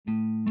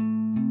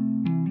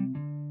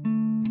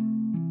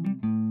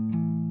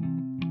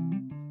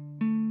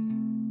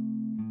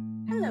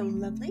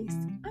Lovelies,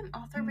 I'm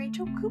author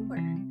Rachel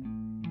Cooper.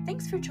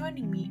 Thanks for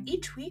joining me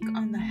each week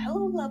on the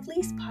Hello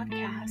Lovelies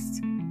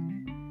podcast.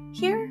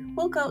 Here,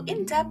 we'll go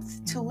in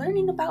depth to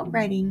learning about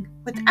writing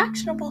with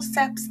actionable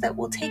steps that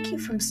will take you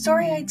from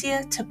story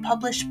idea to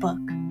published book.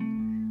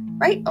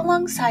 Write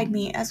alongside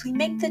me as we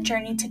make the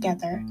journey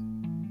together.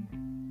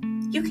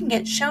 You can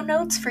get show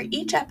notes for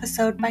each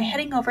episode by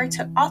heading over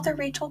to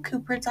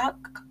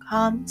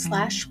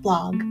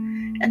authorrachelcooper.com/blog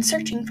and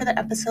searching for the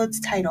episode's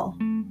title.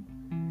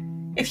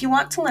 If you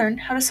want to learn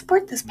how to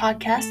support this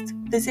podcast,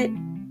 visit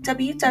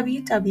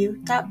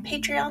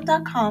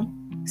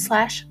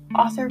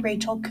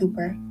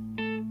www.patreon.com/authorrachelcooper.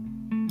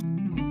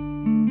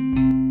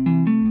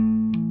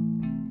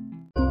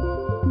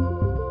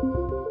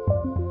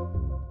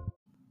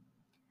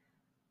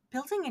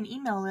 Building an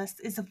email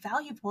list is a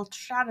valuable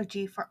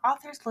strategy for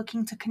authors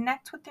looking to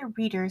connect with their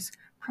readers,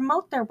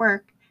 promote their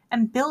work,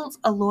 and build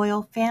a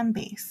loyal fan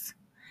base.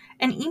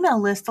 An email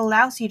list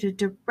allows you to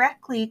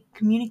directly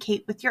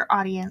communicate with your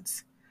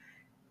audience,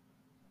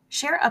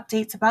 share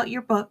updates about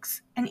your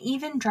books, and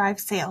even drive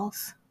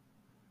sales.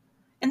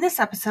 In this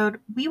episode,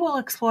 we will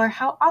explore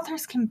how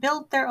authors can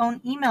build their own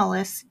email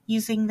lists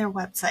using their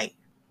website.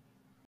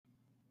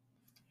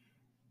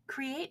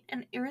 Create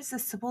an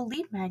irresistible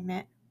lead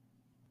magnet.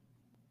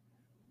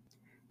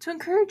 To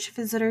encourage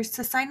visitors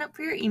to sign up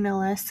for your email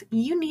list,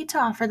 you need to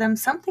offer them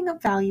something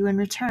of value in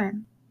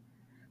return.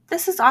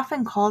 This is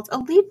often called a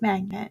lead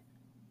magnet.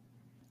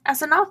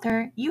 As an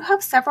author, you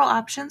have several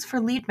options for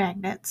lead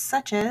magnets,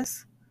 such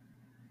as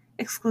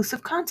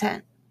exclusive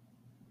content.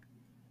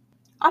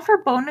 Offer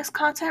bonus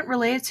content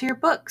related to your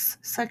books,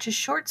 such as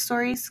short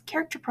stories,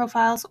 character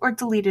profiles, or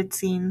deleted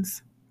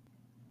scenes.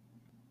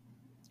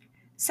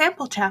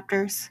 Sample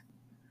chapters.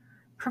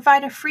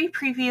 Provide a free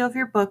preview of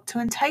your book to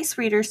entice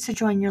readers to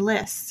join your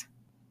list.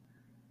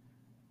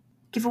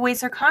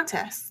 Giveaways or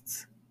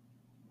contests.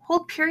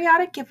 Hold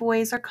periodic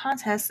giveaways or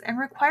contests and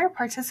require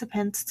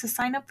participants to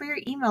sign up for your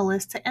email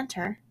list to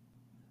enter.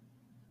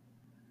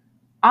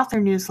 Author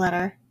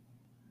newsletter.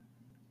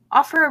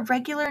 Offer a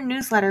regular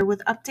newsletter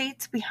with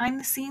updates,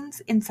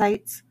 behind-the-scenes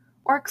insights,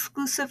 or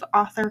exclusive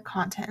author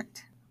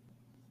content.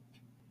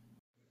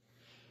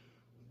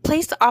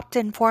 Place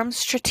opt-in forms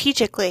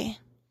strategically.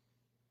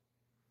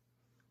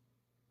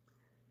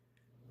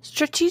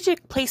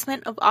 Strategic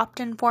placement of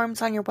opt-in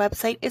forms on your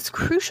website is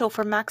crucial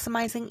for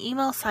maximizing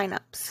email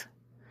signups.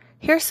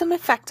 Here are some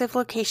effective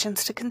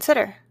locations to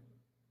consider.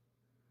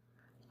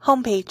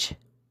 Homepage.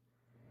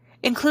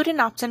 Include an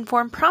opt-in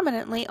form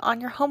prominently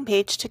on your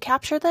homepage to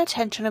capture the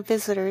attention of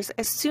visitors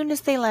as soon as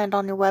they land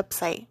on your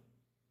website.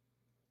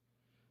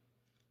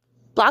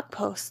 Blog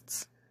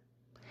posts.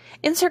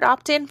 Insert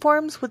opt-in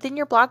forms within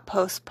your blog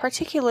posts,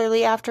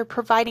 particularly after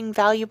providing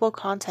valuable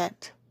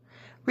content.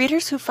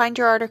 Readers who find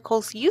your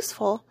articles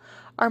useful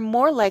are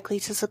more likely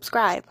to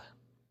subscribe.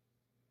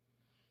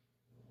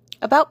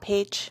 About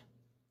page.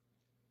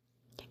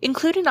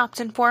 Include an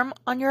opt-in form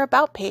on your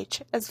About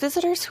page, as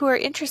visitors who are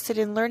interested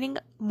in learning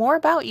more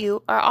about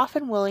you are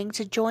often willing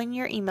to join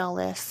your email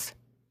list.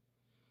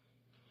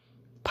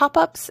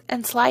 Pop-ups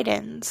and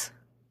slide-ins.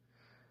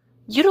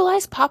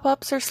 Utilize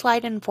pop-ups or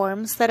slide-in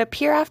forms that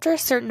appear after a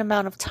certain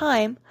amount of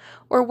time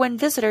or when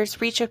visitors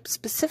reach a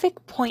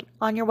specific point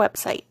on your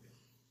website.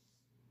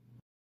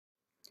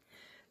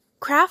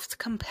 Craft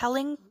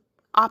compelling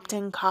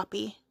opt-in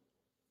copy.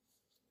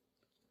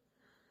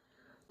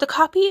 The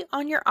copy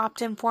on your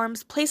opt-in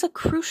forms plays a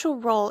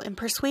crucial role in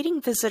persuading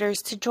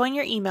visitors to join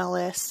your email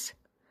list.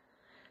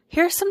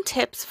 Here are some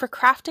tips for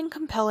crafting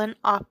compelling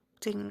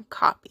opt-in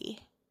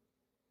copy.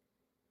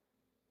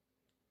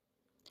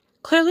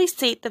 Clearly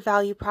state the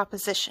value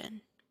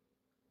proposition.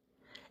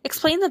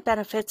 Explain the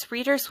benefits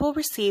readers will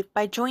receive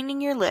by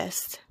joining your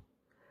list.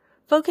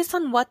 Focus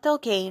on what they'll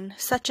gain,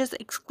 such as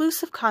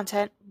exclusive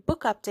content,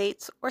 book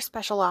updates, or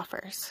special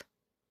offers.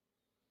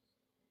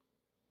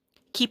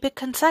 Keep it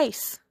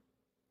concise.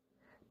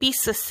 Be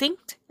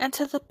succinct and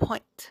to the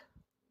point.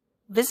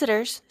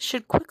 Visitors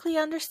should quickly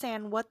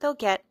understand what they'll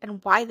get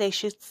and why they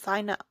should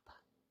sign up.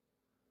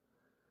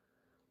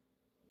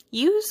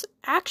 Use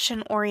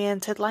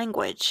action-oriented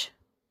language.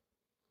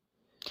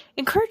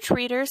 Encourage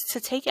readers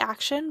to take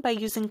action by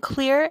using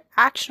clear,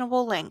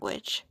 actionable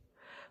language.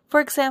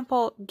 For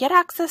example, get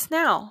access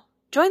now,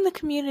 join the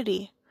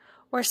community,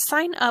 or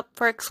sign up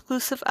for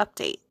exclusive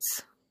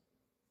updates.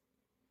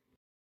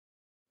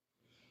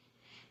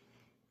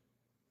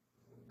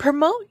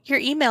 Promote your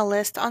email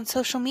list on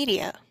social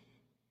media.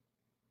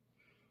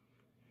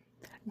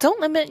 Don't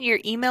limit your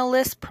email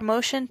list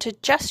promotion to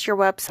just your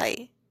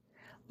website.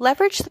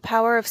 Leverage the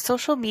power of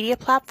social media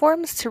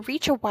platforms to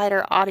reach a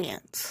wider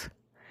audience.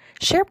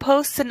 Share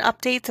posts and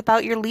updates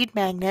about your lead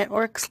magnet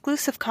or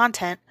exclusive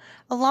content,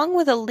 along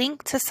with a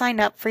link to sign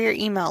up for your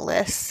email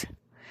list.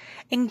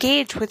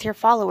 Engage with your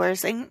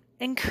followers and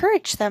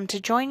encourage them to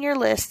join your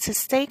list to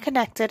stay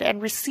connected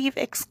and receive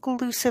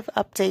exclusive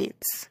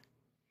updates.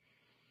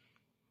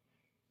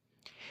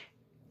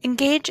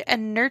 Engage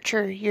and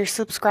nurture your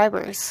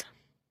subscribers.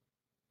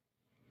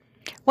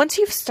 Once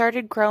you've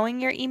started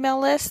growing your email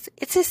list,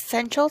 it's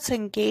essential to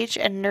engage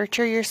and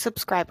nurture your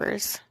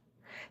subscribers.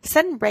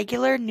 Send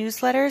regular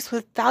newsletters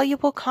with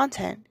valuable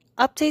content,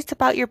 updates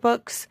about your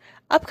books,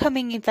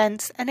 upcoming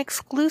events, and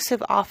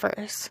exclusive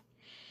offers.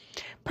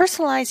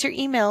 Personalize your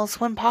emails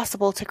when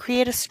possible to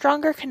create a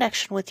stronger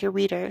connection with your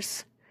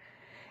readers.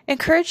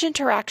 Encourage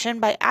interaction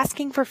by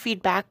asking for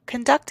feedback,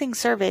 conducting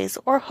surveys,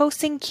 or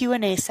hosting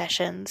Q&A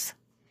sessions.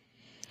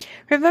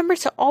 Remember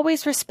to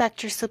always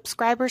respect your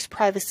subscribers'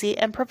 privacy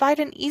and provide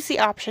an easy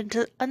option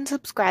to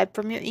unsubscribe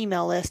from your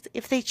email list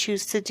if they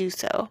choose to do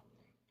so.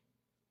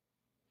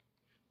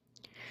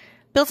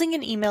 Building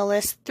an email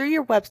list through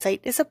your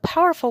website is a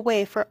powerful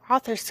way for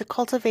authors to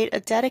cultivate a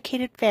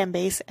dedicated fan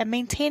base and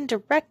maintain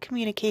direct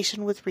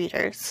communication with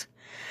readers.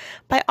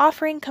 By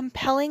offering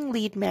compelling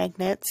lead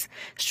magnets,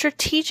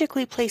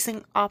 strategically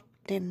placing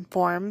opt-in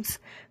forms,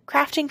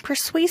 crafting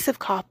persuasive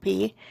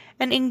copy,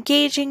 and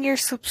engaging your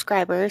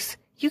subscribers,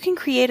 you can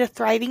create a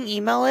thriving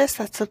email list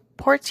that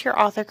supports your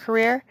author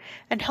career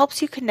and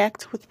helps you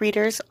connect with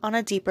readers on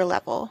a deeper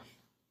level.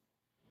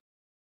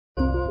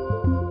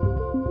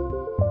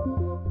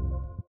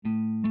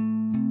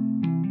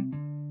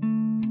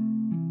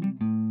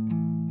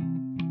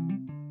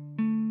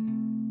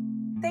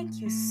 Thank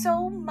you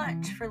so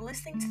much for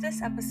listening to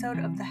this episode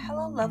of the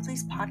Hello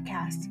Lovelies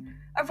podcast,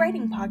 a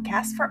writing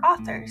podcast for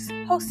authors,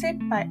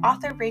 hosted by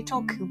author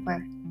Rachel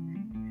Cooper.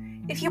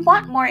 If you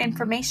want more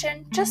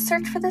information, just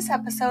search for this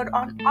episode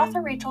on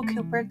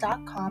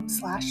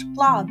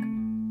authorrachelcooper.com/blog.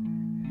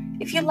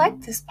 If you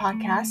like this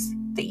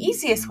podcast, the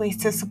easiest ways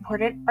to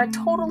support it are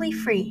totally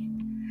free.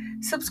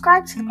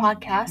 Subscribe to the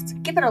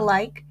podcast, give it a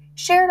like,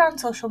 share it on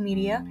social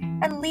media,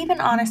 and leave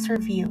an honest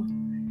review.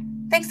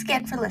 Thanks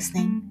again for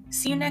listening.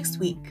 See you next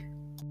week.